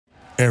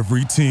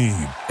Every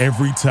team,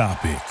 every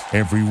topic,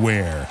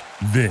 everywhere.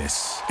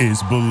 This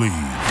is Believe.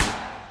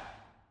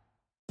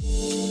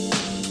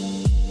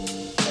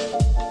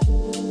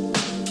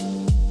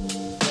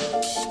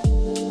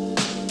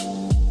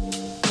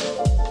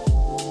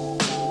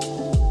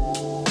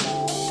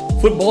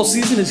 Football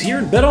season is here,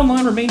 and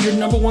BetOnline remains your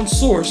number one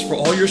source for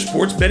all your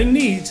sports betting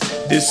needs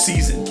this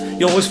season.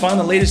 You'll always find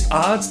the latest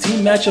odds,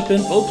 team matchup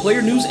info,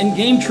 player news, and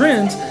game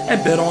trends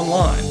at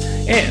BetOnline.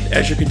 And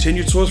as your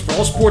continued source for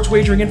all sports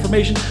wagering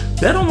information,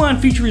 BetOnline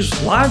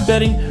features live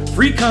betting,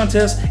 free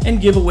contests,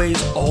 and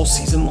giveaways all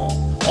season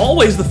long.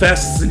 Always the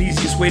fastest and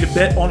easiest way to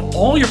bet on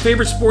all your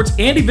favorite sports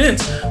and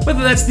events,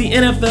 whether that's the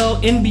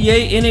NFL,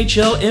 NBA,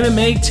 NHL,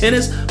 MMA,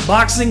 tennis,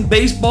 boxing,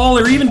 baseball,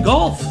 or even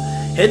golf.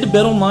 Head to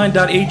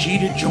betonline.ag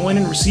to join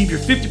and receive your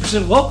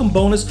 50% welcome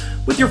bonus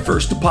with your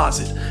first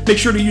deposit. Make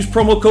sure to use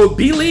promo code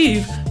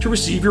BELIEVE to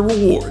receive your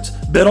rewards.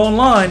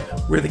 BetOnline,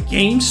 where the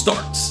game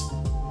starts.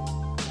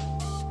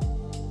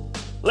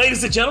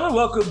 Ladies and gentlemen,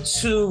 welcome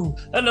to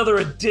another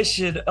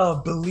edition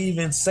of Believe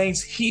in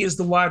Saints. He is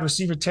the wide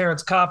receiver,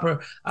 Terrence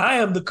Copper. I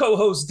am the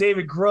co-host,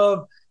 David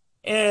Grubb,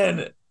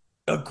 and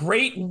a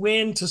great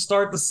win to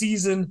start the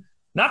season.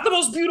 Not the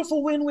most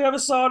beautiful win we ever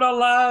saw in our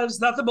lives,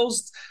 not the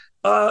most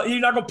you're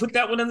not going to put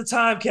that one in the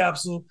time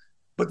capsule,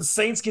 but the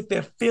Saints get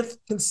their fifth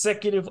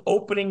consecutive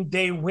opening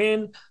day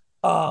win.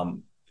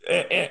 And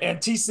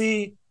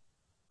TC,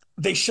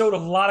 they showed a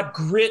lot of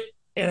grit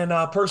and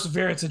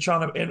perseverance in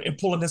trying to in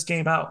pulling this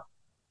game out.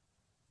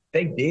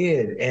 They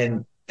did,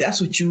 and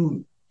that's what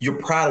you're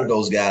proud of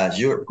those guys.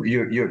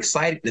 You're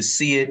excited to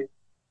see it.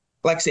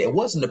 Like I said, it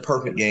wasn't a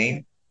perfect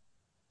game,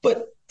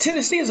 but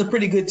Tennessee is a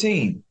pretty good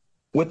team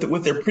with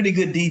their pretty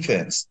good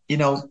defense, you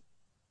know.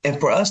 And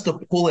for us to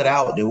pull it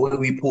out the way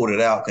we pulled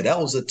it out, because that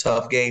was a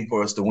tough game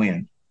for us to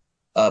win.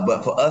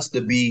 But for us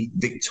to be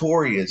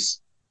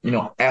victorious, you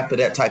know, after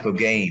that type of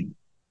game,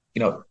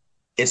 you know,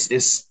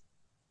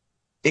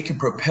 it can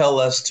propel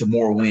us to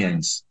more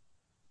wins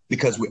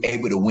because we're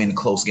able to win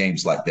close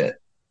games like that.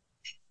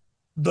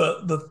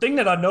 The thing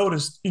that I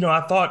noticed, you know,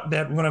 I thought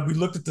that when we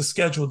looked at the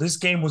schedule, this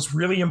game was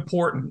really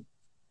important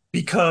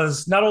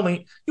because not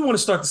only you want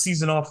to start the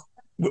season off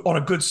on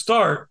a good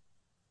start,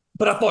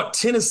 but I thought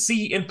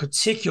Tennessee in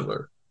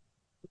particular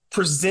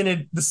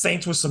presented the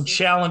Saints with some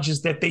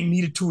challenges that they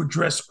needed to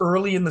address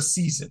early in the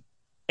season,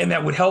 and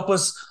that would help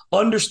us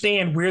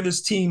understand where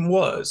this team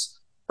was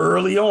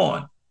early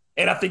on.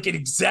 And I think it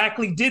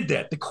exactly did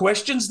that. The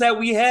questions that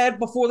we had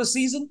before the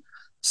season,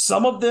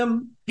 some of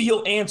them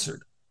feel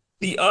answered.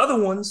 The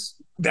other ones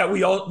that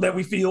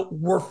we feel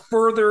were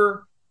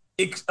further,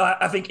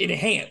 I think,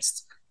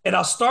 enhanced. And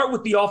I'll start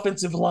with the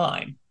offensive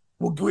line.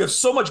 We have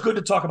so much good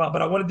to talk about,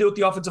 but I want to deal with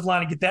the offensive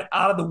line and get that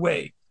out of the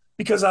way,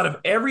 because out of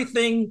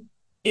everything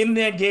in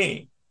that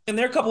game, and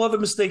there are a couple other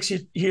mistakes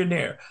here and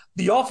there,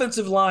 the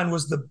offensive line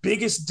was the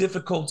biggest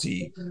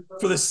difficulty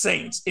for the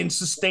Saints in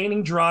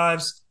sustaining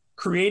drives,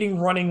 creating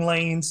running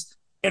lanes,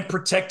 and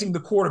protecting the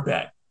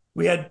quarterback.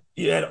 You had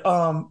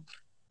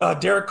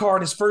Derek Carr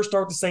in his first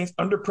start with the Saints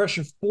under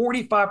pressure,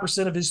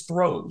 45% of his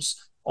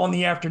throws on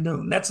the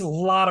afternoon. That's a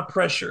lot of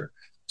pressure.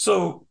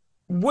 So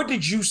what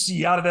did you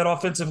see out of that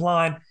offensive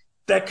line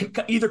that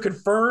could either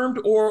confirmed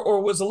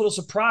or was a little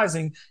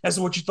surprising as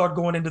to what you thought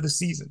going into the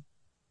season?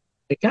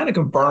 It kind of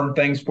confirmed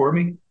things for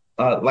me.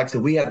 Like I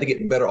said, we have to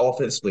get better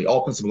offensively,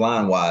 offensive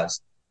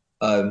line-wise.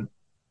 I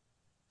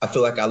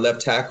feel like our left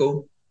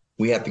tackle,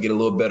 we have to get a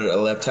little better at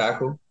left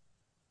tackle.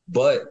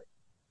 But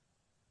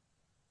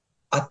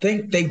I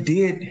think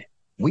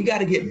we got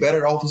to get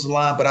better at offensive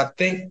line, but I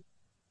think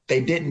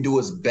they didn't do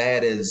as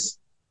bad as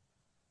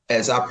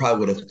I probably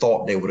would have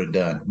thought they would have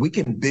done. We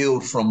can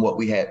build from what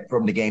we had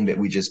from the game that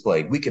we just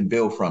played. We can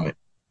build from it.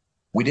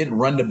 We didn't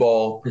run the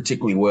ball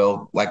particularly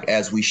well, like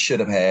as we should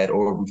have had,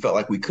 or we felt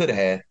like we could have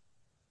had.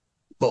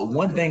 But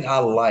one thing I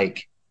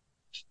like,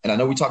 and I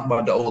know we talked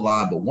about the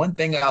O-line, but one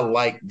thing I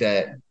like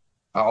that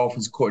our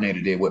offensive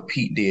coordinator did, what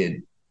Pete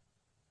did,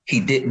 he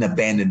didn't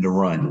abandon the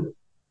run.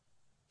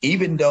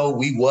 Even though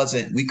we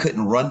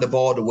couldn't run the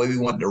ball the way we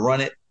wanted to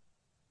run it,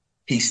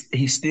 he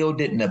still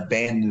didn't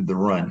abandon the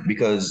run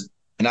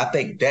and I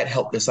think that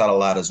helped us out a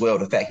lot as well,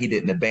 the fact he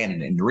didn't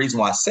abandon it. And the reason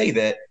why I say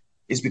that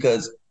is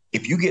because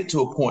if you get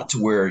to a point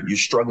to where you're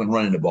struggling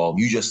running the ball,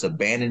 you just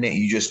abandon it and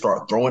you just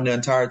start throwing the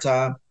entire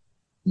time,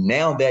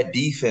 now that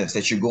defense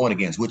that you're going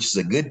against, which is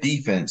a good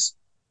defense,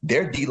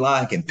 their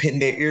D-line can pin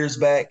their ears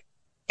back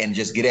and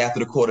just get after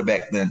the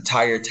quarterback the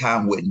entire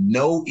time with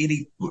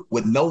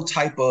no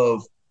type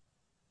of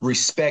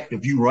respect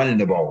of you running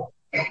the ball.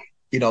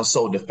 You know,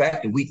 so the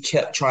fact that we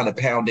kept trying to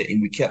pound it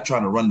and we kept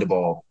trying to run the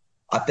ball,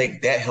 I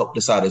think that helped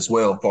us out as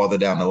well farther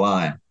down the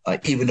line,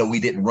 even though we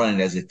didn't run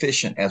it as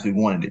efficient as we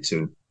wanted it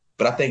to.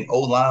 But I think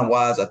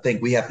O-line-wise, I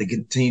think we have to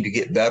continue to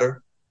get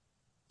better.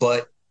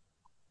 But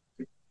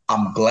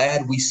I'm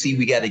glad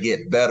we got to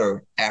get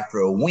better after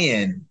a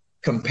win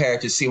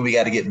compared to seeing we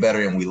got to get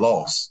better and we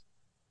lost.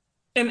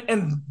 And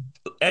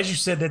as you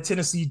said, that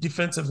Tennessee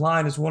defensive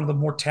line is one of the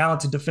more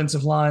talented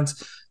defensive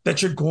lines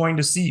that you're going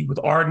to see with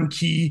Arden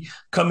Key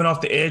coming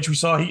off the edge. We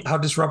saw how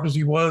disruptive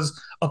he was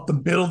up the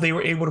middle. They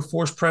were able to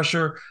force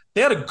pressure.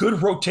 They had a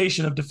good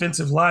rotation of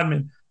defensive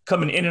linemen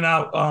coming in and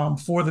out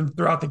for them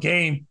throughout the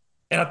game.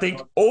 And I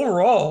think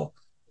overall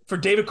for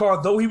David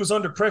Carr, though he was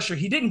under pressure,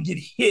 he didn't get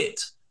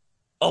hit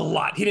a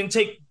lot. He didn't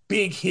take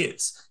big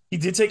hits. He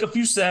did take a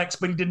few sacks,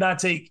 but he did not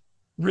take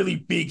really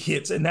big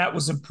hits, and that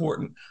was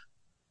important.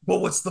 But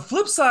what's the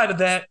flip side of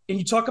that, and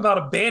you talk about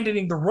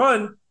abandoning the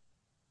run,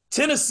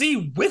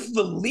 Tennessee, with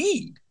the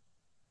lead,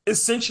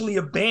 essentially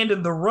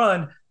abandoned the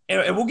run.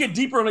 And we'll get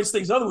deeper on these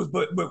things otherwise,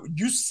 but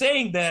you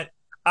saying that,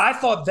 I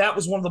thought that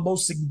was one of the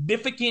most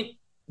significant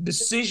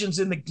decisions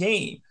in the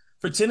game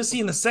for Tennessee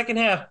in the second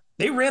half.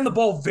 They ran the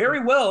ball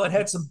very well and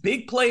had some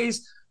big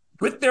plays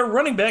with their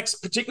running backs.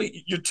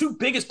 Particularly, your two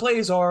biggest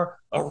plays are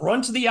a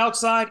run to the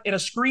outside and a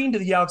screen to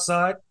the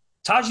outside.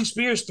 Tajee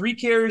Spears, 3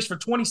 carries for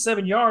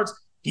 27 yards.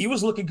 He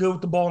was looking good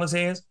with the ball in his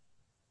hands.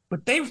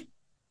 But they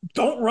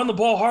don't run the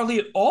ball hardly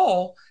at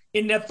all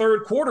in that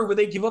third quarter where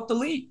they give up the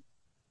lead.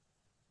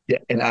 Yeah,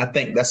 and I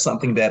think that's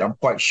something that I'm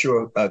quite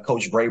sure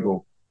Coach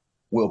Vrabel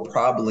will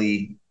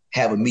probably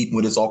have a meeting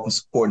with his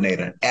offensive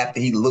coordinator after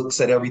he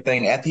looks at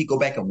everything, after he go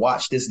back and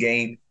watch this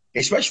game,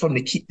 especially from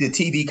the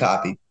TV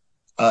copy,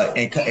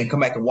 and come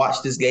back and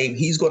watch this game.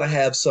 He's going to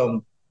have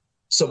some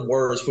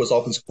words for his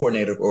offensive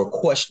coordinator or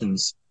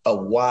questions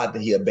of why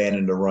he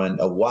abandoned the run,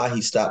 of why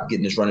he stopped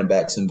getting his running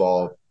backs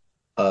involved.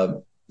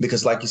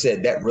 Because like you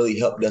said, that really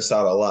helped us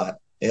out a lot.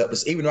 It helped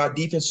us, even though our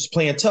defense was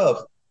playing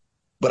tough.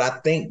 But I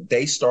think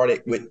they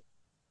started with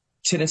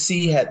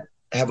Tennessee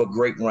have a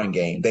great run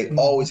game. They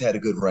always had a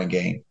good run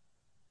game.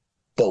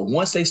 But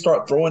once they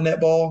start throwing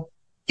that ball,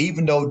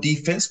 even though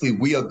defensively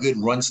we are a good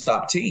run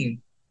stop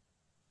team,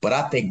 but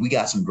I think we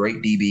got some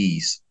great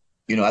DBs.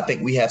 I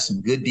think we have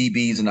some good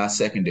DBs in our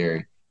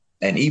secondary.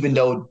 And even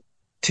though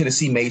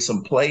Tennessee made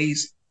some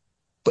plays,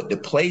 but the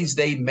plays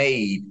they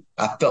made,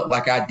 I felt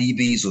like our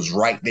DBs was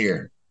right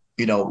there,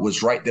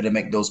 was right there to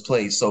make those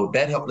plays. So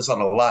that helped us out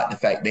a lot, the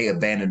fact they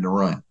abandoned the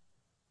run.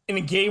 In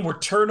a game where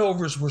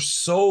turnovers were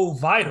so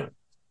vital,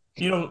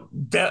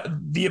 that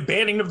the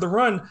abandoning of the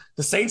run,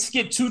 the Saints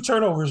get 2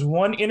 turnovers,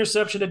 1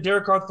 interception that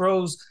Derek Carr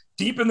throws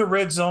deep in the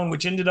red zone,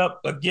 which ended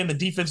up, again, the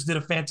defense did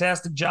a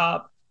fantastic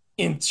job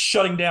in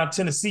shutting down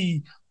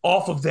Tennessee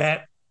off of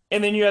that.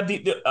 And then you had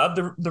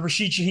the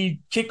Rashid Shaheed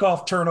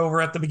kickoff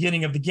turnover at the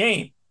beginning of the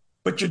game.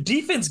 But your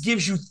defense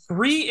gives you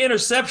 3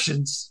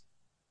 interceptions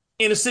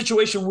in a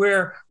situation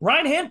where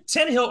Ryan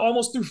Tannehill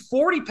almost threw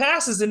 40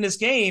 passes in this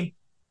game,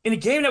 in a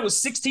game that was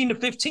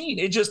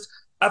 16-15.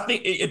 I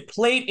think it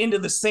played into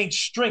the Saints'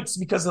 strengths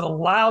because it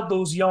allowed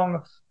those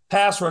young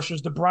pass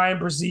rushers, the Brian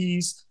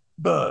Brzee,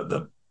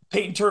 the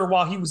Peyton Turner,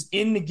 while he was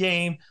in the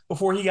game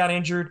before he got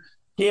injured.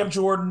 Cam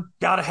Jordan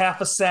got a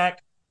half a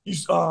sack.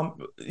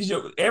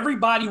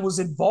 Everybody was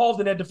involved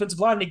in that defensive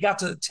line. They got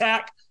to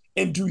attack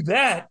and do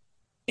that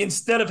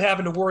instead of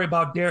having to worry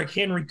about Derrick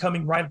Henry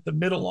coming right up the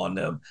middle on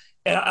them.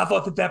 And I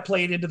thought that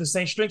played into the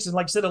Saints' strengths. And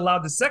like I said,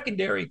 allowed the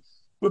secondary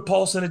with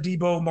Paulson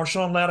Adebo,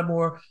 Marshawn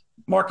Lattimore,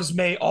 Marcus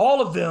May,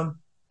 all of them,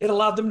 it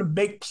allowed them to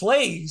make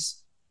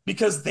plays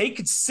because they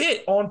could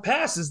sit on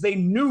passes. They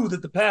knew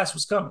that the pass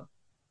was coming.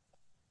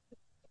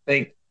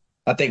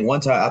 I think one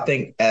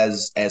time,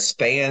 as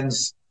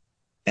fans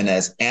and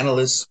as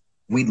analysts,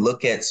 we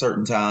look at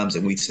certain times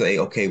and we say,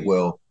 okay,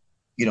 well,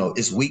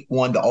 it's week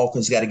 1, the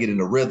offense got to get in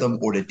a rhythm,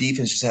 or the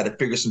defense just had to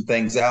figure some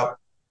things out.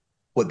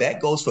 Well,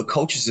 that goes for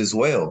coaches as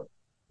well.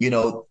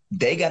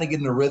 They got to get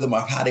in the rhythm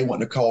of how they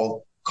want to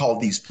call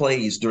these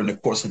plays during the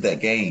course of that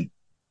game.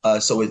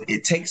 So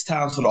it takes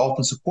time for the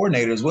offensive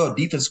coordinator as well,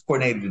 defensive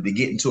coordinator, to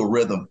get into a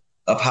rhythm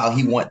of how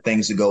he wants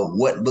things to go,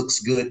 what looks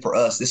good for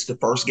us. This is the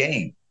first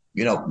game.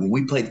 When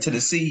we played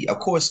Tennessee, of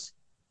course,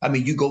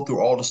 you go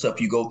through all the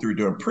stuff you go through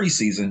during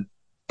preseason,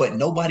 but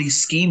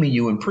nobody's scheming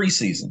you in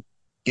preseason.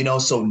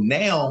 So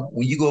now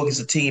when you go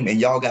against a team and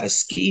y'all got to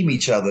scheme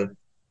each other,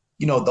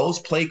 those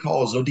play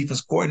calls, those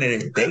defense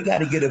coordinator, they got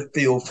to get a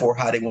feel for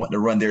how they want to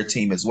run their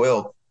team as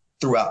well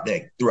throughout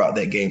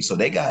that game. So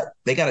they got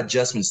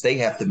adjustments they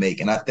have to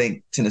make. And I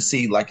think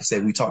Tennessee, like I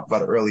said, we talked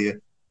about it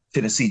earlier,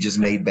 Tennessee just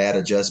made bad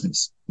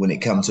adjustments when it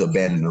comes to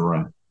abandoning the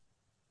run.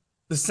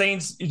 The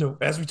Saints,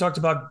 as we talked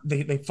about,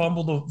 they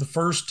fumbled the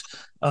first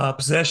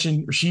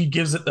possession. Shaheed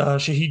gives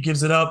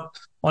it up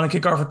on a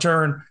kickoff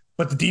return,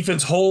 but the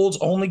defense holds,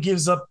 only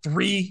gives up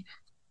 3.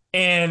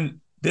 And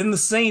then the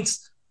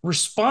Saints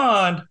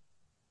respond,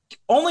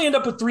 only end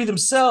up with 3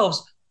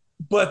 themselves,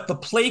 but the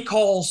play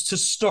calls to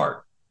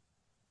start.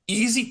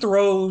 Easy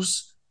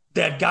throws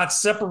that got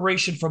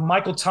separation from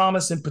Michael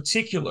Thomas in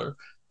particular,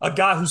 a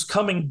guy who's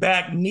coming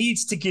back,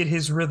 needs to get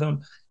his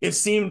rhythm. It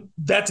seemed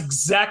that's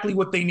exactly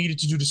what they needed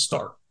to do to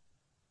start.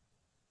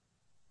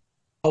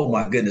 Oh,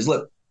 my goodness.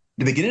 Look,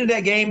 the beginning of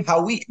that game,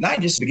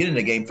 not just the beginning of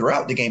the game,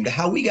 throughout the game,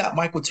 how we got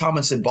Michael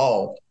Thomas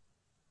involved,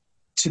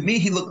 to me,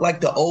 he looked like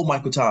the old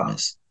Michael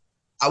Thomas.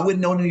 I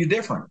wouldn't know any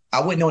different. I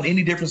wouldn't know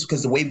any difference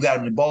because the way we got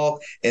him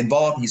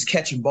involved, he's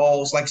catching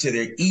balls. Like I said,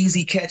 they're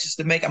easy catches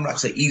to make. I'm not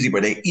saying easy,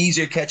 but they're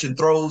easier catching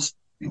throws.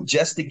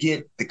 just to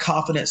get the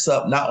confidence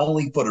up, not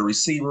only for the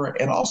receiver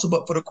and also,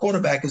 but for the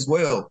quarterback as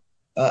well.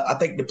 I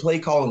think the play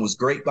calling was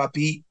great by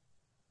Pete.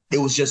 It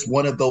was just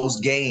one of those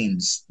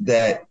games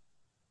that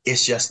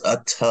it's just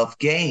a tough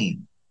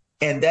game.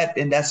 And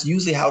that's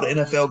usually how the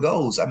NFL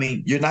goes. I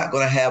mean, you're not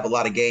going to have a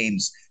lot of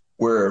games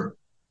where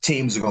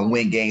teams are going to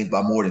win games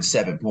by more than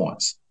 7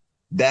 points.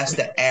 That's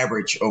the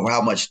average of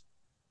how much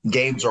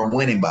games are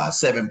winning by,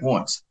 7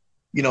 points.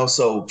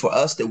 So for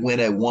us to win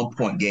a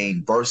 1-point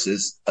game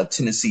versus a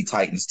Tennessee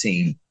Titans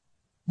team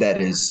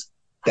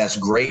that's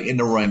great in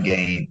the run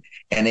game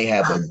and they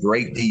have a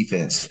great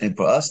defense, and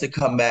for us to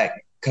come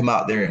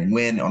out there and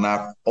win on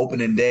our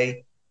opening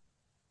day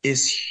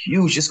is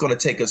huge. It's going to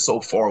take us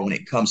so far when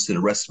it comes to the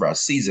rest of our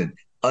season,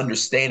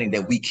 understanding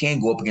that we can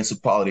go up against a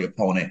quality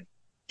opponent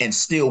and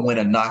still win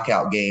a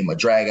knockout game, a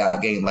drag-out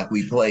game like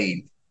we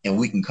played, and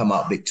we can come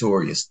out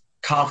victorious.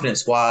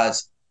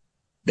 Confidence-wise,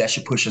 that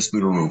should push us through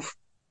the roof.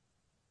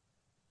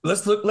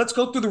 Let's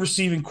go through the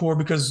receiving core,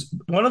 because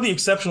one of the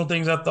exceptional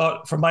things I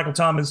thought from Michael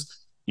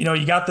Thomas,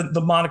 you got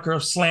the moniker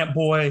of slant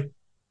boy.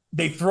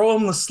 They throw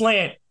him the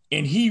slant,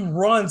 and he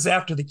runs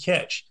after the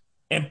catch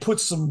and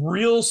puts some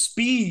real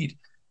speed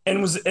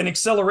and was an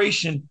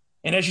acceleration.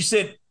 And as you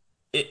said,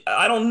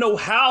 I don't know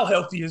how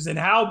healthy he is and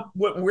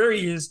where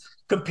he is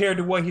compared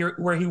to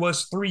where he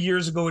was 3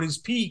 years ago at his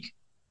peak.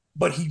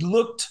 But he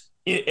looked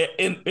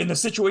in the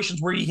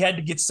situations where he had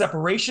to get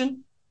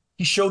separation,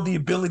 he showed the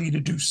ability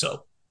to do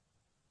so.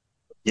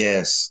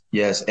 Yes.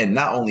 And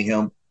not only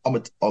him,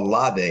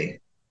 Olave,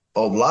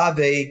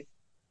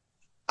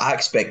 I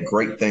expect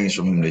great things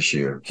from him this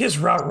year. His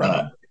route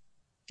running.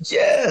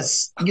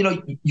 Yes.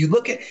 You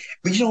look at,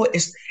 but you know what?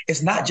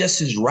 It's not just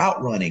his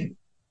route running.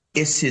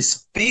 It's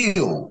his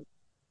feel.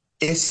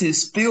 It's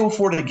his feel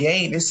for the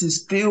game. It's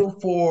his feel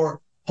for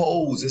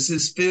holes. It's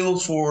his feel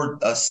for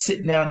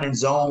sitting down in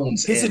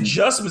zones. His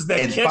adjustments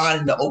and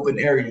finding the open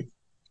area.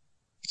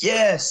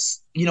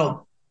 Yes.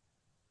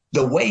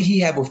 The way he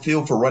have a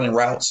feel for running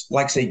routes,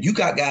 like I said, you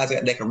got guys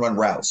that can run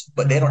routes,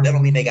 but that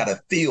don't mean they got a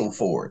feel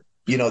for it.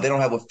 They don't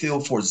have a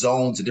feel for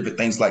zones and different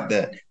things like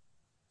that.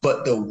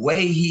 But the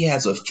way he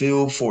has a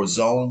feel for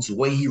zones, the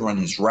way he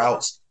runs his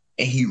routes,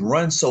 and he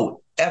runs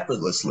so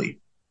effortlessly,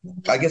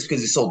 I guess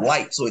because he's so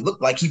light. So it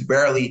looked like he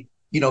barely,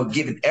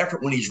 giving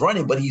effort when he's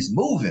running, but he's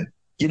moving,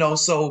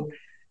 So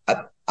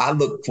I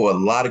look for a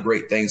lot of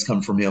great things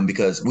coming from him,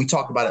 because we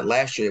talked about it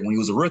last year when he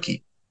was a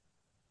rookie.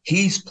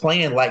 He's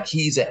playing like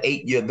he's an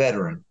 8-year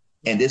veteran,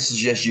 and this is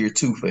just year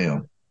 2 for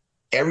him.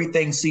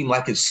 Everything seemed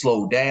like it's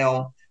slowed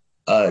down.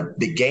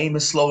 The game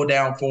is slowed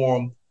down for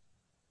him.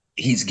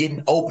 He's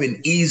getting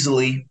open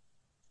easily,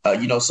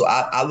 so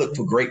I look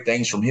for great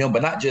things from him,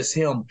 but not just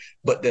him,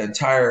 but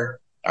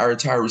our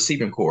entire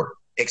receiving core,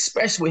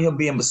 especially with him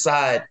being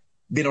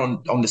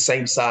on the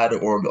same side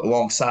or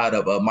alongside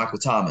of Michael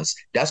Thomas.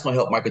 That's going to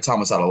help Michael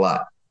Thomas out a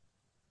lot.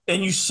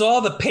 And you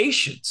saw the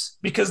patience,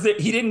 because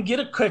he didn't get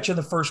a catch in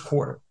the first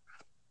quarter,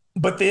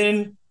 but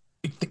then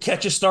the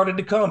catches started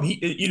to come.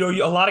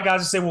 A lot of guys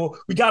would say, well,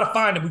 we got to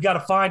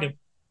find him.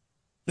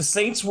 The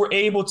Saints were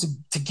able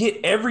to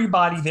get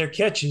everybody their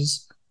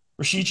catches.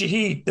 Rashid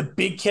Shaheed, the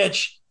big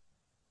catch,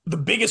 the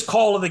biggest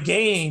call of the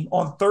game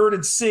on 3rd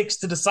and 6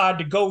 to decide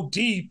to go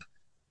deep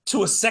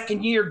to a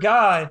second-year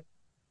guy.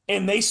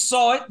 And they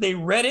saw it, they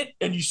read it,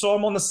 and you saw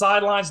him on the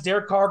sidelines.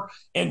 Derek Carr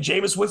and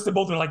Jameis Winston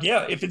both were like,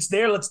 yeah, if it's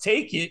there, let's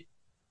take it.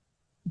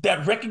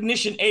 That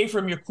recognition,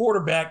 from your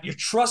quarterback, your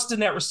trust in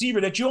that receiver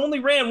that you only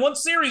ran one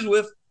series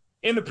with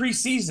in the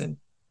preseason.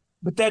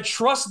 But that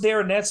trust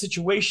there in that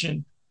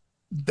situation,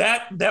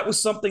 that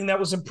was something that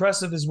was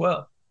impressive as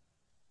well.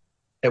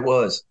 It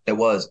was.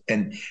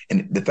 And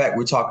the fact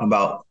we're talking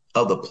about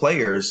other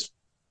players,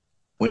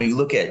 when you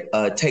look at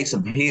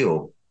Taysom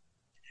Hill,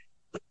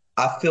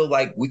 I feel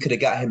like we could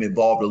have got him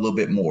involved a little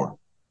bit more.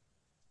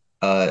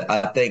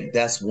 I think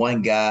that's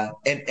one guy.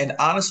 And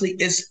honestly,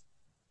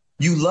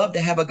 you love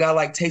to have a guy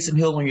like Taysom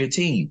Hill on your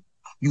team.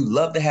 You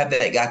love to have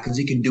that guy because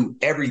he can do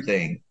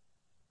everything.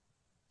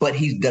 But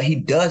he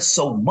does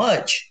so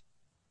much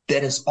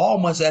that it's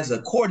almost as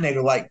a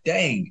coordinator like,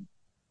 dang,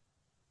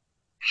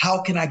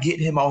 how can I get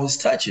him all his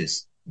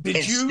touches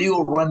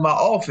still run my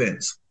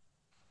offense?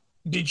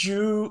 Did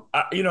you,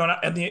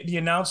 and the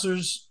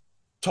announcers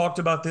talked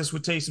about this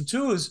with Taysom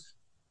too, is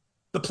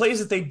the plays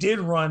that they did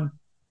run,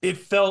 it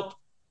felt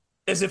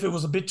as if it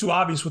was a bit too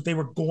obvious what they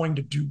were going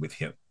to do with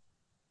him.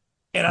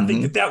 And I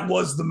think that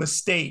was the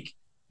mistake,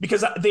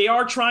 because they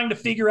are trying to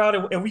figure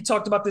out, and we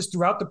talked about this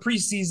throughout the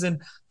preseason,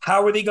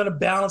 how are they going to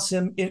balance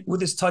him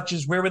with his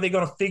touches? Where were they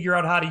going to figure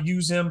out how to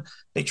use him?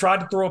 They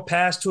tried to throw a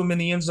pass to him in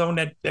the end zone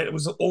that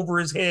was over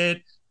his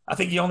head. I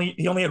think he only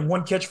had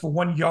one catch for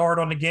 1 yard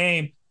on the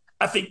game.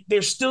 I think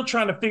they're still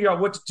trying to figure out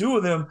what to do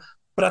with him.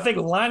 But I think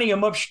lining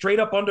him up straight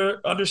up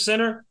under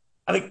center,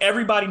 I think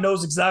everybody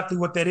knows exactly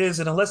what that is.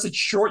 And unless it's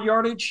short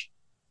yardage,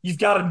 you've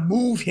got to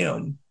move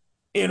him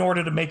in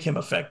order to make him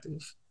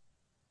effective.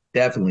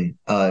 Definitely.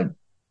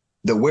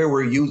 The way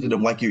we're using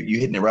him, like you're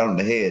hitting it right on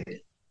the head,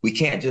 we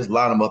can't just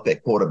line him up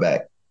at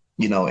quarterback,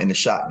 in the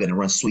shotgun and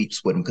run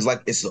sweeps with him, because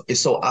like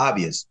it's so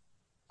obvious.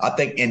 I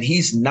think, and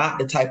he's not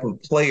the type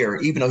of player,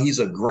 even though he's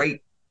a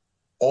great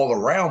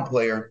all-around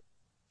player,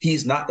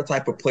 he's not the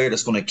type of player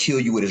that's going to kill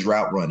you with his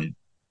route running.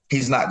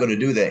 He's not going to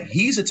do that.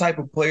 He's the type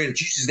of player that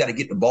you just got to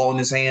get the ball in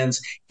his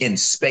hands in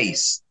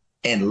space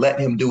and let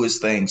him do his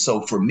thing.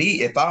 So for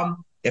me, if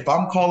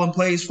I'm calling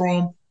plays for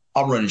him,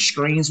 I'm running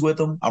screens with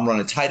him. I'm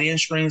running tight end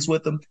screens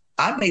with him.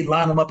 I may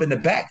line him up in the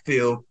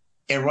backfield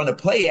and run a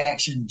play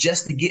action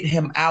just to get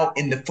him out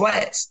in the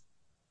flats,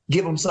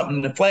 give him something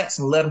in the flats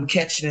and let him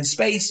catch it in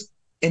space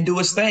and do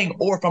his thing.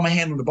 Or if I'm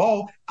handling the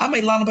ball, I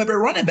may line him up at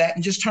running back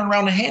and just turn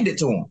around and hand it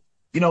to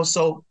him.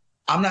 So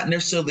I'm not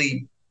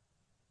necessarily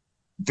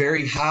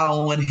very high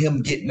on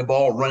him getting the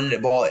ball, running the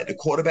ball at the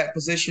quarterback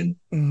position.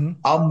 Mm-hmm.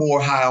 I'm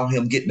more high on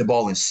him getting the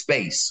ball in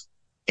space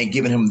and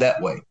giving him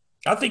that way.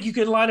 I think you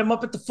could line him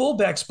up at the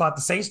fullback spot.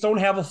 The Saints don't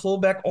have a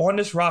fullback on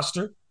this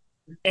roster.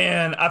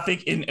 And I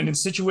think in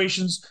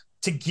situations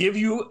to give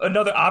you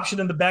another option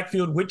in the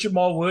backfield with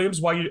Jamal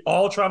Williams while you're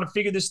all trying to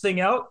figure this thing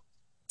out,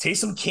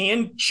 Taysom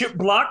can chip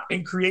block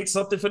and create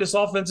something for this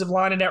offensive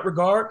line in that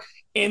regard.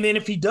 And then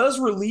if he does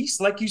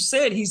release, like you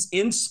said, he's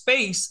in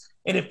space.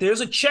 And if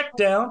there's a check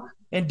down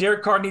and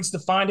Derek Carr needs to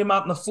find him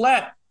out in the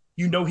flat,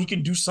 he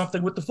can do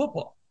something with the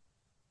football.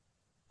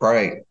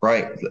 Right.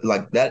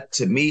 Like that,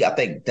 to me, I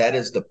think that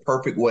is the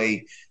perfect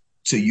way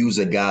to use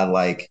a guy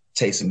like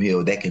Taysom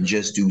Hill that can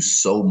just do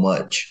so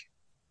much.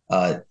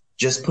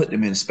 Just put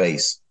him in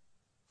space.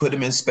 Put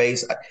him in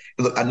space.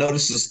 Look, I know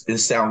this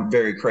sounds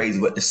very crazy,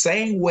 but the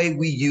same way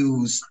we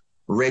use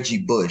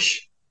Reggie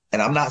Bush,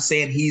 and I'm not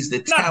saying he's the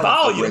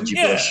talent of Reggie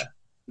Bush.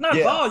 Not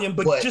volume,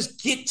 but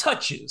just get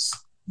touches.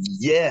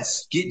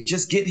 Yes,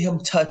 get him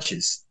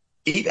touches.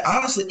 Even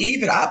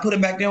I put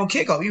him back there on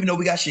kickoff, even though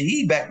we got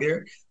Shaheed back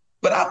there.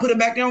 But I put him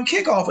back there on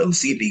kickoff and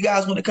see if you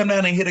guys want to come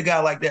down and hit a guy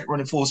like that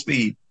running full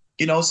speed.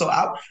 So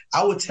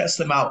I would test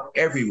him out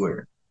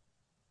everywhere.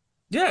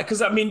 Yeah,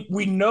 because,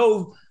 we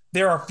know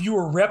there are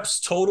fewer reps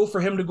total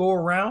for him to go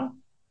around.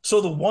 So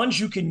the ones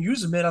you can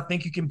use him in, I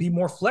think you can be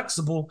more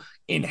flexible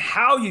in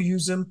how you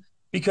use him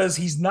because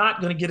he's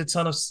not going to get a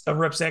ton of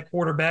reps at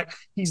quarterback.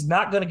 He's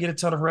not going to get a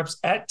ton of reps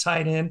at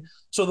tight end.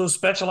 So those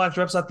specialized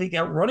reps, I think,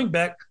 at running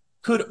back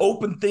could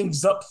open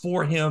things up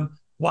for him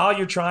while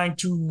you're trying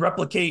to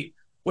replicate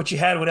what you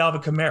had with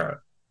Alvin Kamara.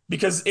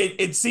 Because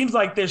it seems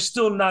like there's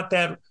still not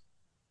that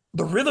 –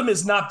 the rhythm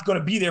is not going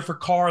to be there for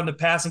Carr in the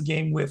passing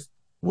game with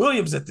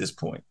Williams at this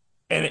point.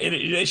 And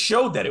it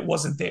showed that it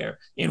wasn't there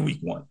in week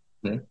one.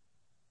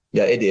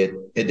 Yeah, it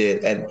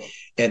did.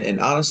 And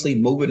honestly,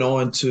 moving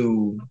on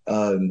to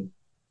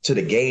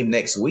the game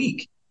next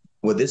week,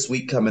 with this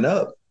week coming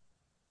up,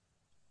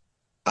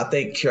 I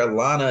think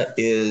Carolina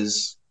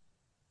is,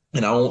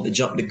 and I don't want to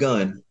jump the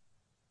gun,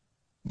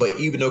 but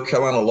even though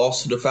Carolina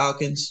lost to the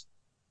Falcons,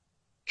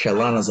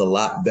 Carolina's a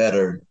lot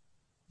better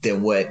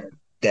than what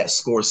that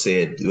score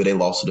said when they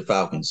lost to the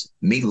Falcons.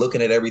 Me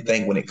looking at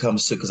everything when it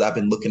comes to, because I've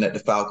been looking at the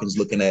Falcons,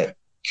 looking at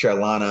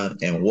Carolina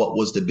and what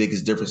was the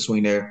biggest difference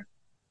between there.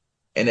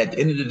 And at the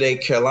end of the day,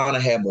 Carolina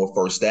had more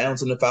first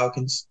downs than the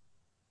Falcons.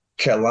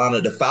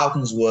 The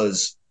Falcons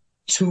was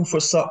 2 for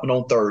something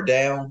on third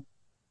down.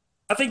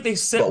 I think they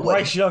set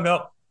Bryce Young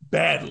up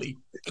badly.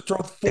 To throw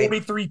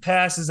 43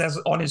 passes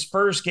on his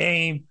first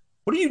game.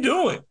 What are you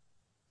doing?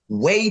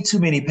 Way too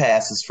many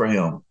passes for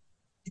him.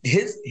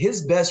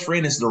 His best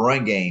friend is the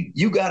run game.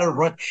 You got to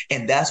run,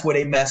 and that's where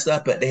they messed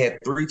up. But they had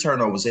 3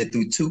 turnovers. They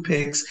threw 2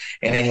 picks,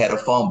 and they had a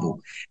fumble.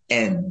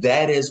 And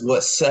that is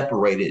what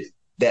separated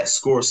that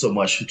score so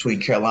much between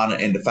Carolina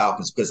and the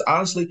Falcons. Because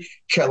honestly,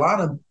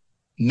 Carolina,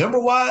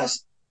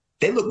 number-wise,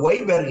 they look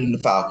way better than the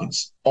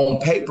Falcons on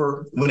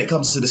paper when it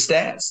comes to the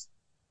stats.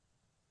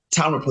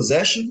 Time of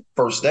possession,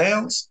 first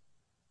downs,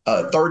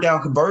 third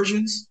down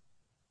conversions.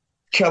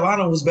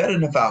 Carolina was better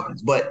than the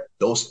Falcons, but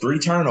those 3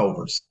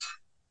 turnovers,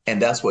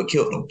 and that's what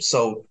killed them.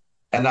 So,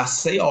 and I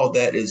say all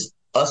that is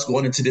us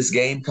going into this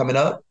game coming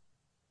up,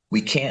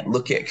 we can't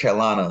look at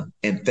Carolina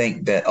and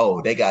think that,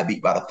 oh, they got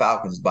beat by the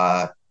Falcons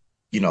by,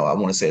 I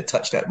want to say a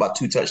touchdown, about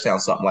 2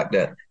 touchdowns, something like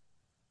that.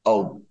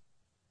 Oh,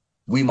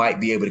 we might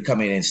be able to come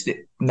in and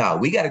stick. No,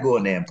 we got to go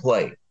in there and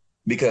play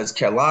because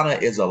Carolina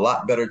is a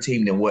lot better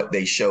team than what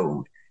they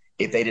showed.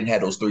 If they didn't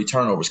have those 3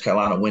 turnovers,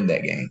 Carolina win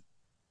that game.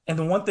 And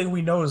the one thing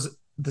we know is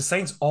the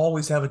Saints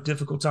always have a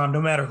difficult time,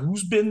 no matter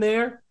who's been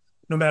there,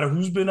 no matter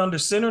who's been under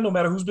center, no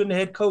matter who's been the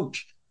head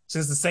coach.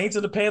 Since the Saints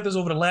and the Panthers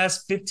over the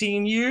last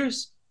 15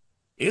 years,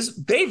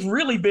 they've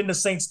really been the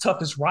Saints'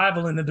 toughest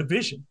rival in the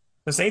division.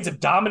 The Saints have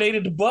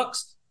dominated the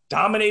Bucs,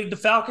 dominated the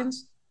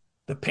Falcons.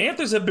 The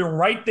Panthers have been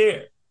right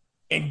there.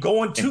 And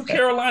going to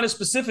Carolina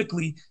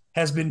specifically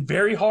has been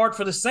very hard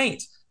for the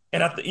Saints.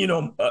 And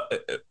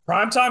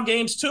primetime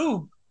games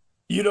too.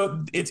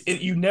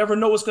 You never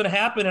know what's going to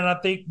happen. And I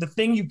think the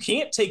thing you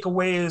can't take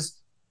away is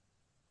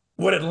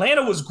what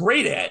Atlanta was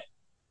great at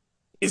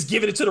is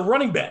giving it to the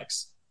running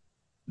backs.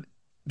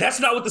 That's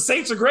not what the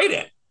Saints are great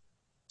at.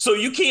 So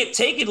you can't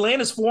take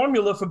Atlanta's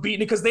formula for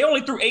beating it because they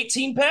only threw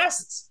 18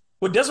 passes.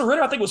 With Desmond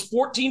Ridder, I think, was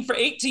 14 for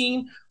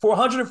 18 for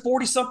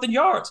 140-something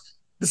yards.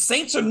 The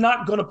Saints are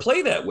not going to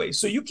play that way.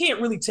 So you can't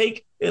really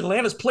take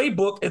Atlanta's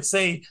playbook and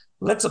say,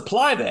 let's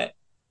apply that.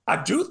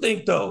 I do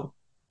think, though,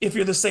 if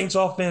you're the Saints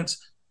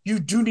offense, you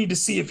do need to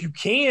see if you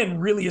can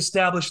really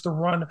establish the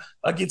run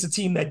against a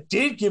team that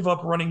did give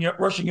up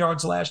rushing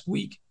yards last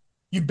week.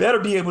 You better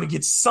be able to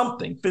get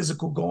something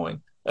physical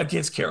going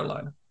against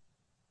Carolina.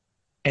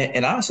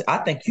 And honestly, I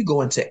think you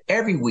go into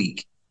every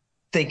week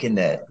thinking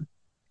that,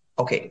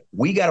 okay,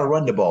 we got to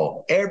run the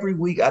ball. Every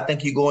week, I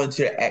think you go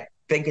into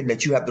thinking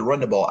that you have to run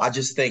the ball. I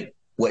just think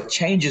what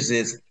changes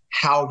is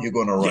how you're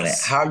going to run it,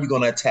 how you're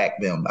going to attack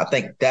them. I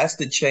think that's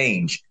the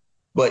change.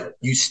 But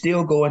you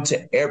still go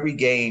into every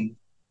game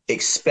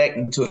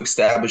expecting to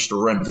establish the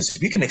run. Because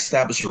if you can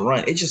establish a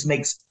run, it just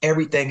makes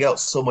everything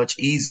else so much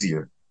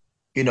easier.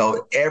 You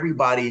know,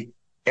 everybody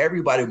will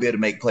be able to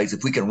make plays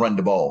if we can run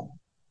the ball.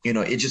 You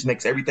know, it just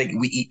makes everything.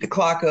 We eat the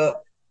clock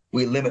up.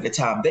 We limit the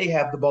time they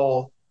have the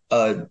ball.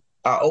 Our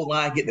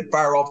O-line get to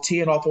fire off,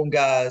 teeing off on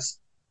guys,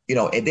 you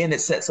know, and then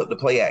it sets up the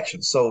play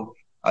action. So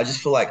I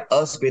just feel like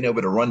us being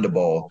able to run the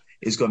ball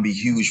is going to be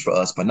huge for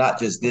us, but not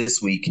just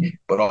this week,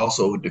 but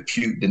also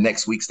the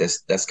next weeks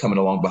that's coming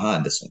along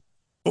behind this one.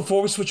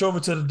 Before we switch over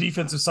to the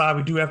defensive side,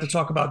 we do have to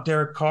talk about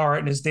Derek Carr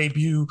and his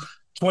debut,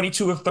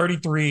 22 of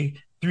 33,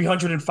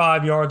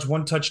 305 yards,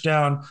 1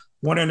 touchdown,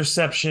 1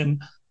 interception.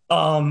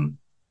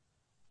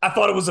 I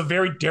thought it was a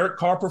very Derek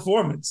Carr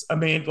performance. I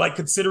mean, like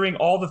considering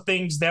all the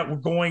things that were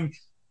going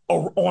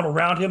on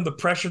around him, the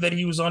pressure that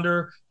he was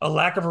under, a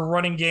lack of a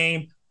running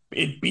game,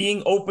 it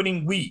being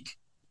opening week.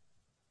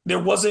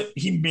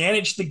 He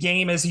managed the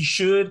game as he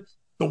should.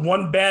 The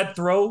one bad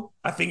throw,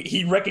 I think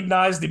he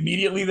recognized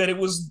immediately that it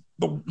was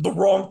the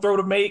wrong throw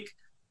to make.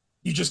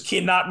 You just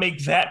cannot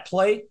make that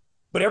play.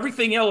 But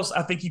everything else,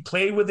 I think he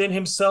played within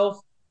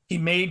himself. He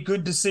made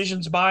good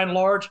decisions by and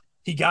large.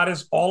 He got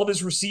all of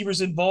his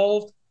receivers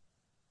involved.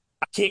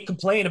 I can't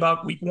complain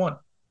about week 1.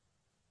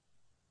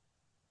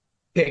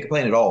 Can't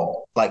complain at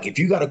all. Like if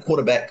you got a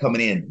quarterback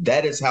coming in,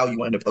 that is how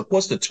you end up. Of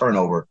course, the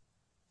turnover,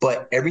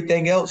 but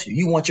everything else,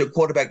 you want your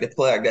quarterback to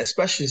play like that,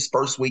 especially his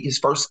first week, his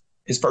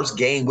first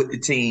game with the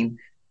team.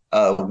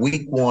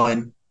 Week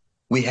 1,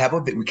 we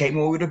came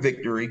in with a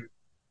victory.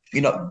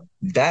 You know,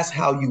 that's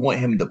how you want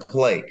him to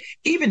play.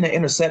 Even the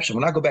interception.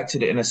 When I go back to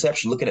the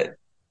interception, look at it.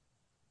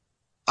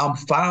 I'm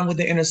fine with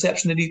the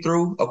interception that he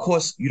threw. Of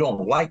course, you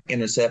don't like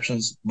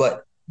interceptions,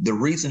 but the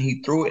reason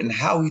he threw it and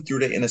how he threw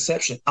the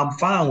interception, I'm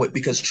fine with,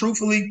 because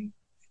truthfully,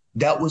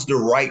 that was the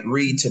right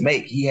read to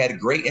make. He had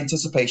great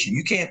anticipation.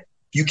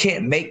 You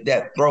can't make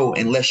that throw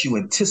unless you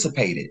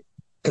anticipate it.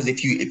 Because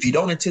if you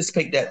don't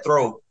anticipate that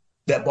throw,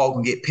 that ball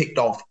can get picked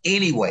off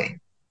anyway.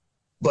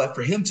 But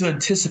for him to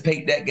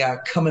anticipate that guy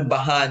coming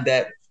behind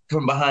the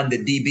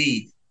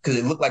DB, because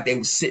it looked like they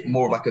were sitting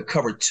more like a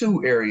cover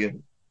 2 area,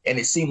 and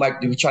it seemed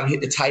like they were trying to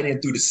hit the tight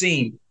end through the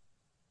seam,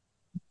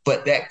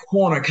 but that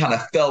corner kind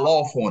of fell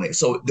off on it.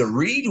 So the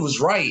read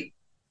was right.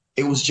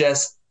 It was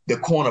just the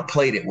corner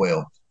played it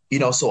well. You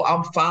know, so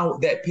I'm fine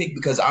with that pick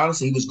because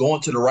honestly, he was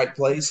going to the right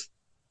place,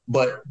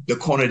 but the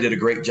corner did a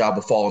great job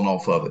of falling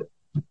off of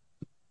it.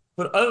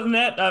 But other than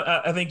that,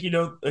 I think, you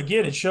know,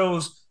 again, it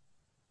shows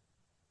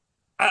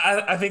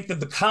I think that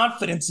the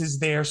confidence is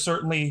there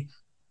certainly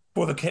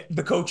for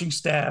the coaching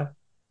staff,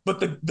 but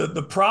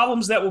the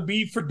problems that will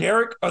be for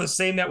Derek are the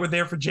same that were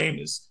there for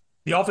Jameis.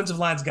 The offensive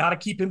line's got to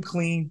keep him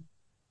clean,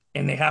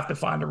 and they have to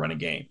find a running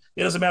game.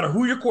 It doesn't matter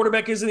who your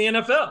quarterback is in the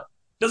NFL.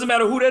 It doesn't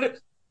matter who that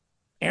is.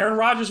 Aaron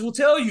Rodgers will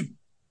tell you.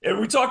 And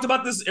we talked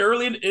about this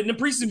early in the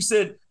preseason. We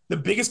said the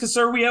biggest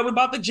concern we had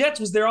about the Jets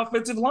was their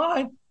offensive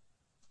line.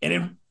 And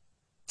in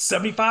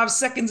 75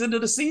 seconds into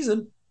the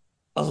season,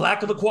 a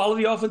lack of a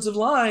quality offensive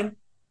line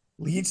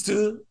leads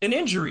to an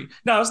injury.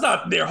 Now, it's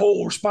not their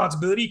whole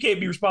responsibility. You can't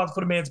be responsible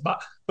for the man's body.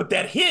 But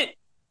that hit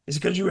is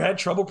because you had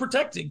trouble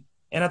protecting.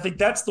 And I think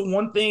that's the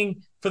one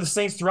thing for the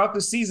Saints throughout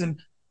the season.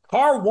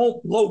 Carr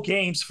won't blow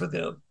games for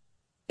them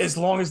as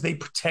long as they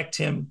protect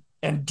him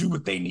and do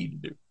what they need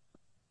to do.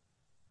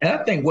 And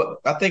I think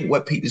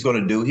what Pete is going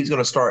to do, he's going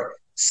to start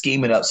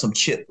scheming up some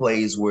chip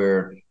plays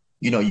where,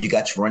 you know, you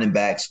got your running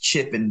backs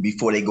chipping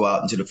before they go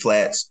out into the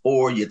flats,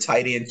 or your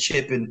tight end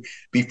chipping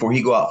before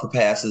he go out for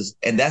passes.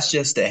 And that's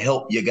just to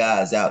help your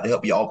guys out, to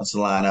help your offensive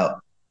line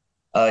out.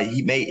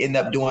 He may end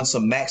up doing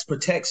some max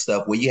protect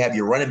stuff where you have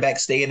your running back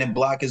stay in and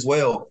block as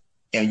well.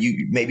 And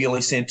you maybe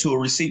only send 2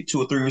 or 3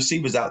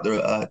 receivers out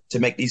there to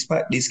make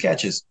these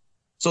catches.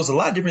 So it's a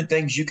lot of different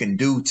things you can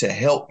do to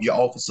help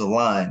your offensive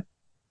line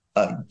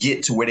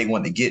get to where they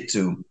want to get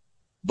to.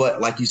 But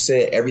like you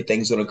said,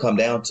 everything's going to come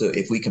down to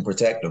if we can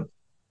protect them.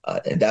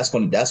 And that's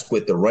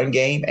with the run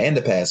game and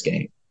the pass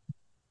game.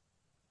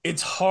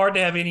 It's hard to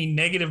have any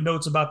negative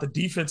notes about the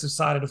defensive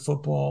side of the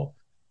football.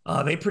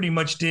 They pretty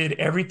much did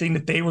everything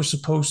that they were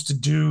supposed to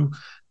do.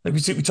 Like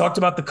we talked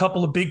about the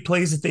couple of big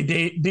plays that they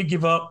did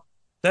give up.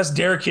 That's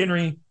Derrick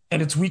Henry,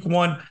 and it's week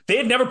 1. They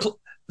had never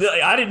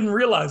I didn't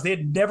realize they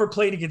had never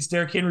played against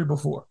Derrick Henry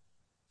before.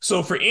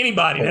 So for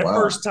anybody,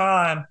 first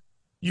time,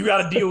 you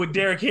got to deal with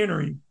Derrick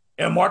Henry.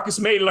 And Marcus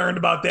May learned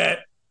about that,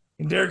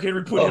 and Derrick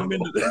Henry put him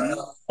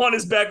on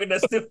his back with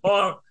that stiff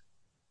arm.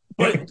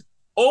 But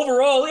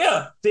overall,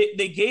 yeah,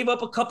 they gave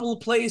up a couple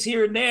of plays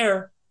here and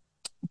there,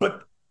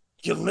 but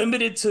you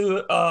limited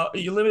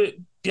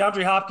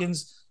DeAndre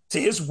Hopkins to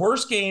his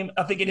worst game,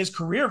 I think, in his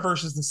career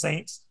versus the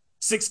Saints.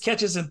 6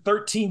 catches and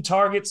 13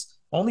 targets,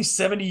 only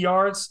 70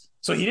 yards.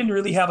 So he didn't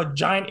really have a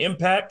giant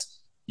impact.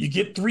 You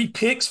get 3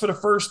 picks for the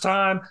first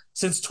time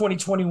since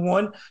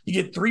 2021. You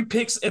get 3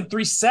 picks and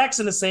 3 sacks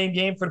in the same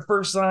game for the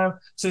first time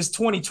since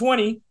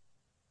 2020.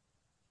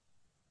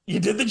 You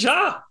did the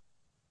job.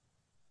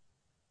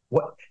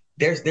 What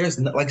there's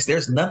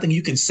nothing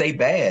you can say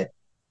bad.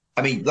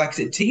 I mean, like I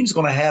said, teams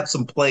going to have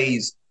some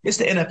plays. It's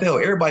the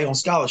NFL. Everybody on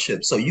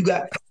scholarship, so you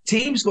got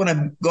teams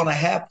going to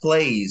have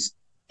plays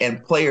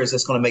and players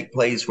that's going to make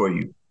plays for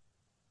you.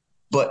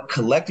 But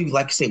collectively,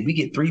 like I said, we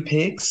get 3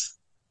 picks.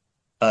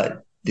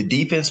 The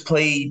defense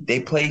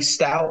played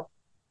stout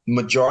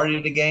majority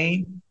of the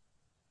game,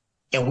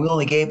 and we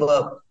only gave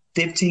up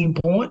 15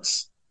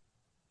 points.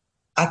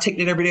 I take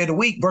that every day of the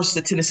week versus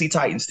the Tennessee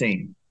Titans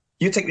team.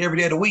 You take it every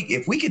day of the week.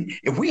 If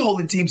we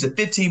holding teams at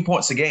 15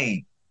 points a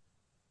game,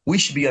 we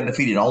should be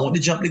undefeated. I don't want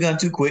to jump the gun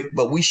too quick,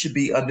 but we should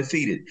be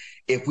undefeated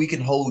if we can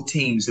hold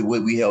teams the way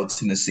we held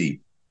Tennessee.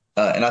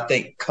 And I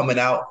think coming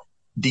out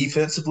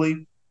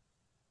defensively,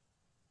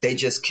 they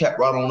just kept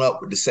right on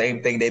up with the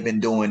same thing they've been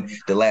doing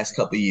the last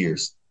couple of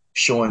years,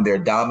 showing their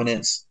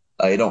dominance.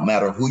 It don't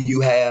matter who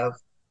you have.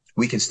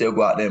 We can still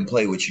go out there and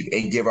play with you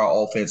and give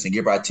our offense and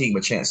give our team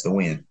a chance to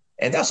win.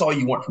 And that's all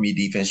you want from your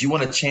defense. You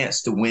want a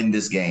chance to win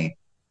this game.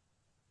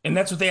 And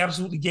that's what they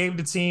absolutely gave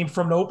the team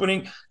from the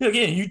opening.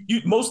 Again,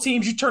 you most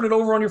teams, you turn it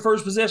over on your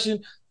first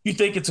possession. You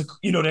think it's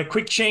that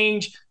quick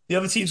change. The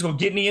other team's going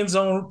to get in the end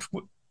zone.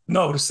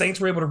 No, the Saints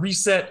were able to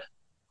reset.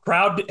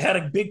 Crowd had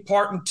a big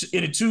part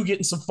in it too,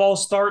 getting some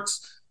false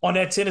starts on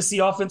that Tennessee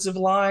offensive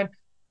line.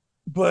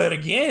 But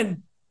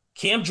again,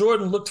 Cam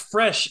Jordan looked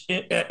fresh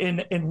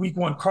in week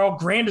 1. Carl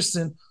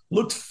Granderson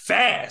looked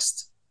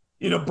fast.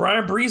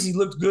 Brian Breezy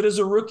looked good as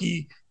a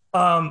rookie.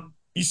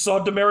 You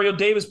saw Demario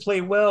Davis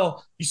play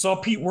well. You saw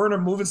Pete Werner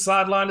moving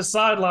sideline to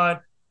sideline.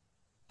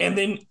 And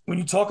then when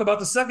you talk about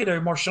the secondary,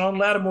 Marshawn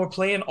Lattimore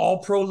playing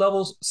all-pro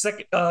levels,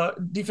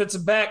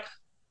 defensive back,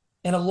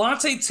 and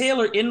Alontae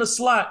Taylor in the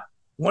slot,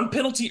 1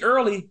 penalty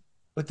early,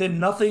 but then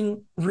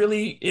nothing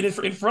really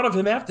in front of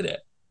him after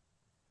that.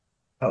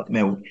 Oh,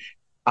 man,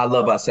 I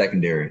love our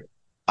secondary.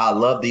 I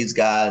love these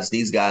guys.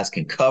 These guys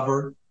can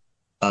cover.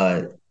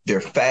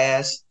 They're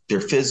fast,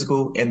 they're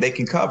physical, and they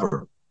can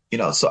cover.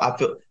 So I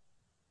feel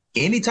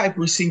any type of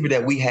receiver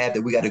that we have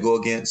that we got to go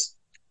against,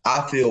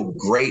 I feel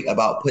great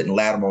about putting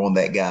Lattimore on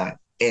that guy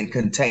and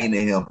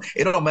containing him.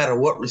 It don't matter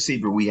what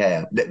receiver we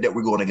have that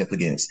we're going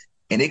against.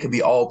 And it could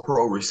be all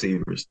pro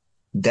receivers.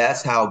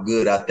 That's how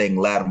good I think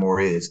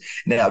Lattimore is.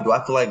 Now, do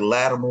I feel like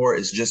Lattimore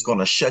is just going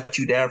to shut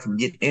you down from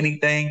getting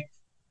anything?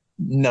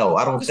 No,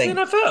 I don't think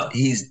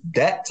he's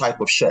that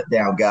type of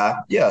shutdown guy.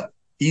 Yeah,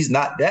 he's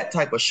not that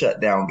type of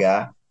shutdown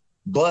guy,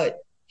 but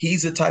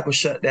he's the type of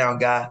shutdown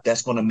guy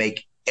that's going to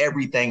make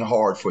everything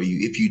hard for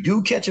you. If you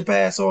do catch a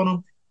pass on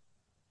him,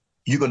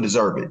 you're going to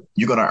deserve it.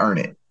 You're going to earn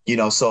it.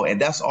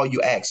 And that's all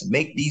you ask.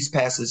 Make these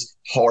passes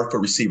hard for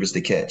receivers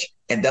to catch.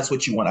 And that's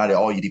what you want out of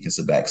all your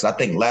defensive backs. I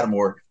think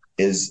Lattimore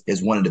is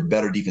one of the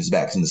better defensive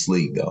backs in this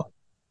league, though.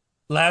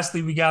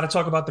 Lastly, we got to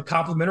talk about the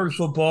complimentary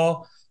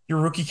football. Your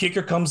rookie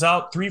kicker comes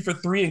out 3 for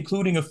 3,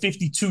 including a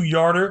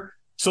 52-yarder.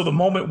 So the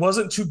moment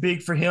wasn't too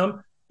big for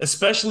him,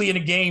 especially in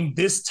a game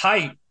this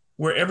tight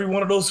where every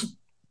one of those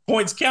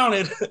points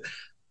counted.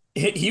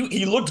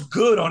 He looked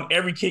good on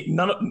every kick.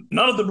 None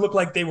of them looked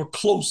like they were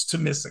close to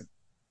missing.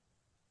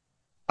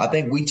 I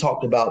think we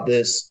talked about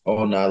this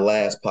on our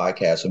last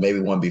podcast, or maybe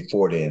one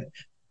before then,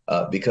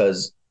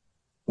 because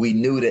we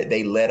knew that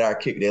they let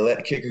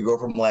the kicker go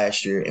from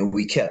last year, and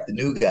we kept the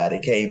new guy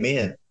that came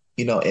in.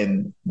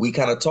 And we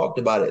kind of talked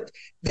about it.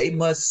 They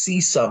must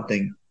see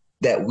something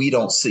that we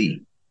don't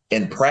see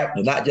in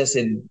practice, not just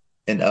in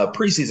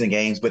preseason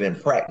games, but in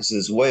practice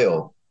as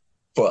well,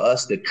 for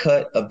us to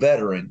cut a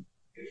veteran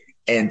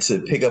and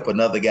to pick up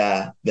another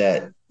guy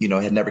that,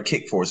 had never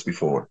kicked for us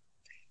before.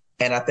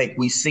 And I think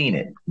we've seen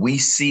it. We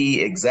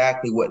see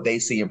exactly what they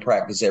see in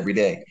practice every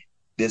day.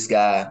 This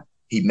guy,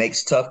 he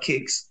makes tough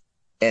kicks.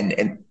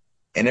 And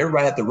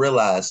everybody have to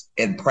realize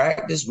in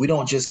practice, we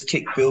don't just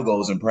kick field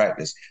goals in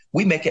practice.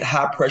 We make it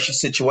high pressure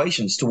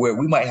situations to where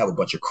we might have a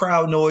bunch of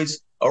crowd noise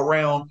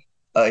around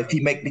if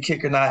he make the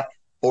kick or not.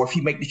 Or if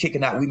he make the kick or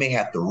not, we may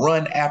have to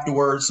run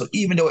afterwards. So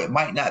even though it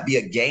might not be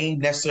a game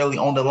necessarily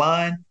on the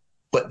line,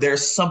 but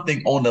there's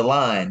something on the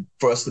line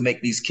for us to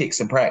make these kicks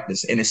in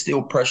practice. And it's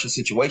still pressure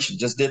situation,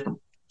 just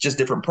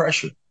different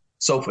pressure.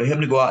 So for him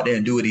to go out there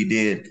and do what he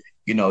did,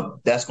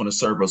 that's going to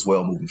serve us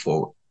well moving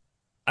forward.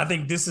 I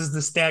think this is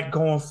the stat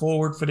going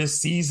forward for this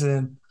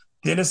season.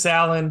 Dennis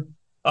Allen,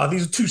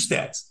 these are 2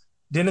 stats.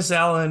 Dennis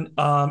Allen,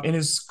 in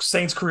his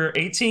Saints career,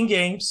 18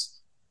 games.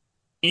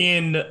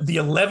 In the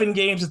 11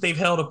 games that they've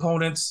held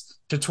opponents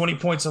to 20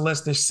 points or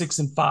less, they're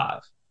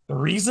 6-5. The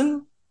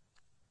reason?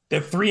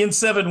 They're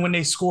 3-7 when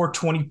they score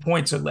 20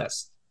 points or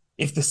less.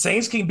 If the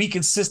Saints can be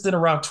consistent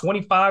around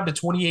 25 to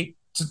 28,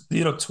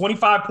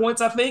 25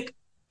 points, I think,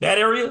 that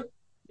area,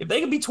 if they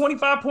can be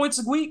 25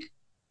 points a week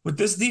with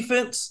this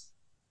defense,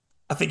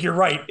 I think you're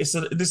right. This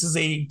is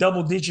a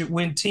double-digit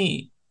win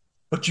team,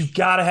 but you've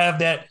got to have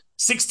that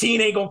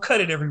 16 ain't gonna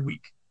cut it every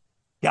week.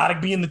 Got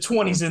to be in the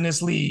 20s in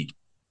this league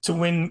to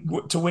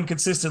win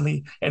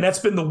consistently, and that's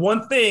been the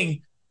one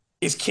thing.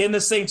 Is can the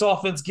Saints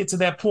offense get to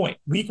that point?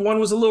 Week 1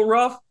 was a little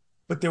rough,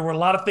 but there were a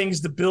lot of things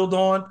to build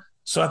on.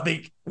 So I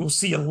think we'll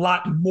see a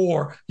lot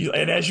more.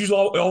 And as you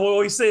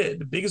always said,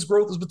 the biggest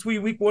growth is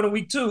between week 1 and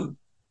week 2.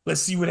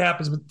 Let's see what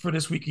happens for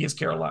this week against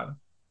Carolina.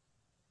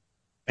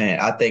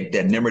 Man, I think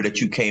that number that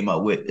you came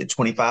up with at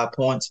 25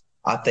 points,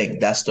 I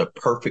think that's the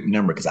perfect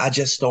number because I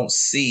just don't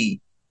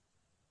see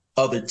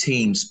other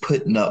teams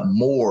putting up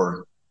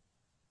more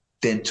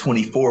than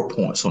 24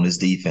 points on this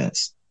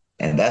defense.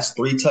 And that's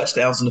 3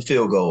 touchdowns and a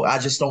field goal. I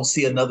just don't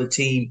see another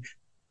team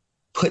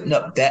putting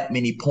up that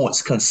many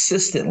points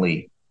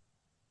consistently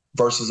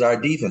versus our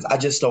defense. I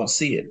just don't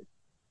see it,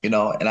 and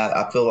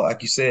I feel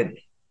like you said,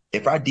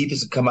 if our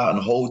defense would come out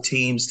and hold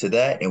teams to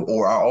that,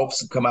 or our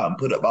offense would come out and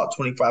put up about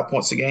 25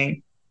 points a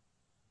game,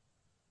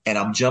 and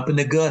I'm jumping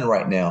the gun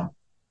right now,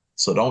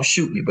 so don't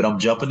shoot me, but I'm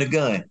jumping the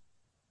gun.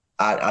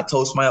 I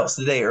told somebody else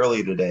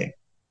earlier today,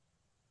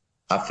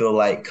 I feel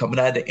like coming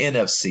out of the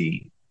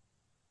NFC,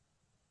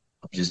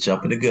 I'm just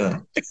jumping the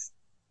gun.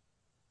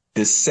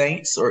 The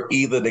Saints or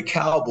either the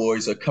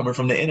Cowboys are coming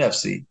from the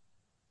NFC.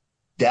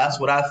 That's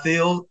what I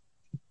feel,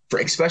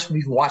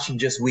 especially watching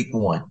just week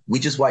 1. We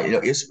just watch,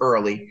 it's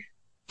early,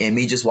 and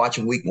me just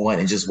watching week 1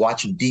 and just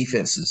watching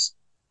defenses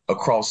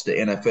across the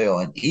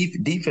NFL.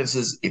 And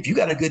defenses, if you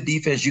got a good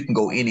defense, you can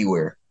go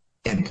anywhere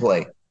and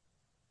play.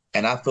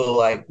 And I feel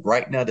like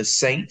right now the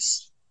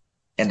Saints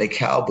and the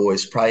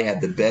Cowboys probably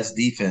have the best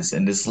defense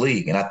in this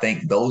league. And I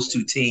think those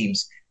two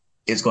teams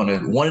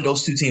one of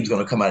those two teams is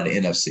going to come out of the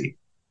NFC.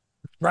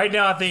 Right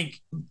now, I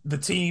think the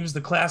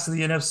class of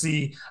the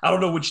NFC, I don't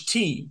know which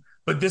team,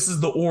 but this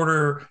is the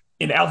order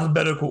in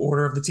alphabetical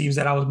order of the teams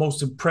that I was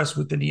most impressed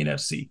with in the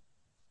NFC.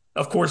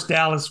 Of course,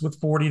 Dallas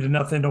with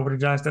 40-0 over the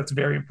Giants. That's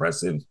very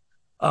impressive.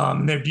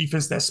 Their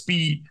defense, that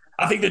speed.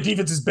 I think their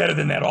defense is better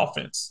than that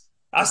offense.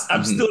 I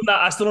still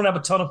don't have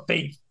a ton of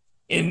faith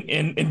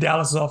in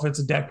Dallas' offense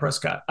and Dak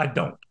Prescott. I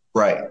don't.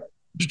 Right.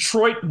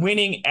 Detroit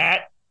winning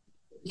at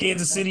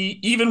Kansas City,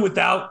 even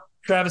without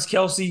Travis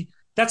Kelce,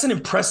 that's an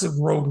impressive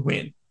road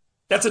win.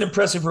 I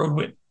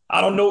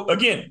don't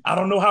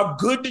know how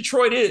good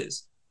Detroit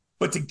is,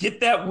 but to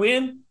get that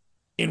win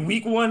in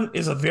week 1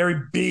 is a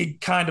very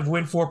big kind of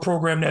win for a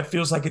program that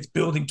feels like it's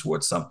building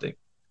towards something.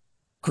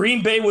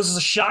 Green Bay was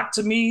a shock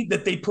to me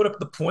that they put up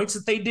the points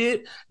that they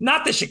did.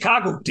 Not that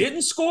Chicago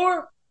didn't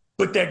score,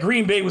 but that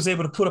Green Bay was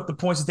able to put up the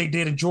points that they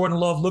did, and Jordan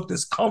Love looked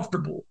as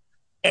comfortable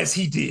as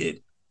he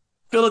did.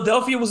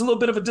 Philadelphia was a little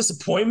bit of a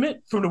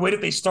disappointment from the way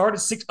that they started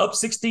up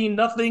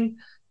 16-0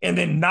 and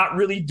then not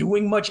really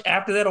doing much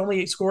after that,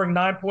 only scoring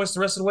 9 points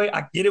the rest of the way.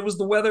 I get it was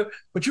the weather,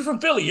 but you're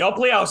from Philly. Y'all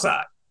play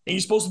outside, and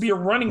you're supposed to be a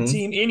running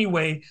team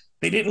anyway.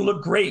 They didn't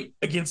look great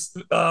against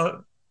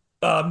New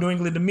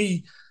England to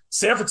me.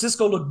 San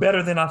Francisco looked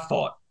better than I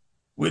thought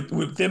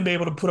with them being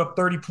able to put up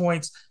 30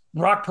 points.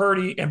 Brock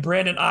Purdy and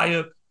Brandon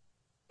Ayuk,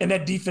 and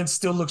that defense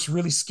still looks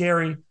really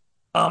scary.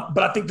 But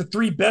I think the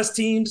 3 best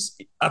teams,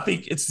 I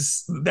think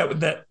it's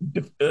that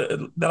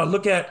I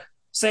look at: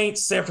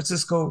 Saints, San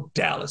Francisco,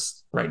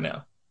 Dallas right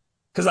now.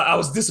 Because I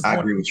was disappointed. I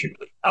agree with you.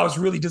 I was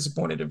really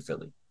disappointed in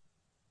Philly.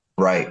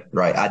 Right.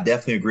 I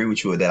definitely agree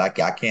with you with that. I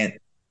can't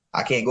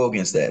go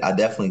against that. I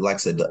definitely, like I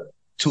said,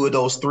 2 of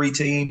those 3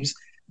 teams,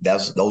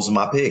 those are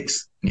my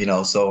picks.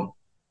 So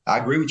I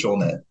agree with you on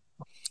that.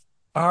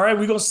 All right,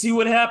 we're gonna see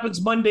what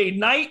happens Monday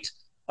night.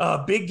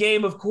 Big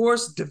game, of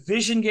course,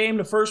 division game,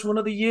 the first one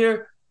of the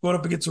year. Going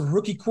up against a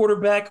rookie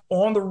quarterback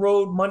on the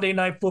road, Monday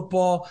Night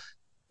Football.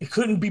 It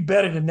couldn't be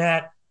better than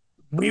that.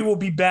 We will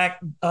be back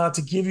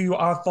to give you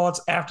our thoughts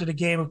after the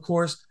game, of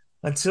course.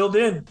 Until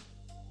then,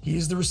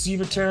 he's the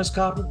receiver, Terrence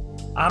Copper.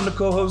 I'm the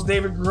co-host,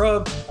 David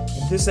Grubb,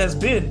 and this has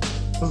been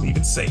Believe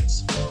in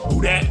Saints.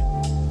 Who dat?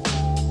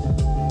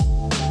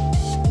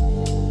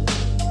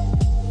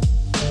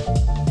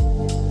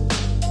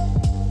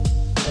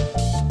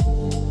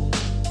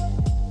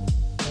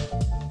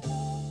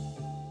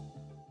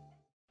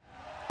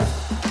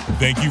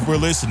 Thank you for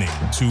listening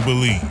to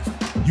Believe.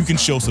 You can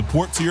show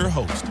support to your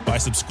host by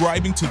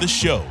subscribing to the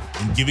show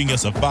and giving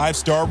us a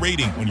 5-star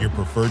rating on your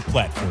preferred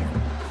platform.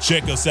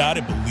 Check us out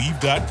at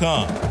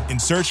Believe.com and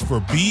search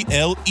for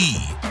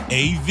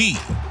BLEAV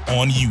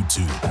on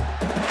YouTube.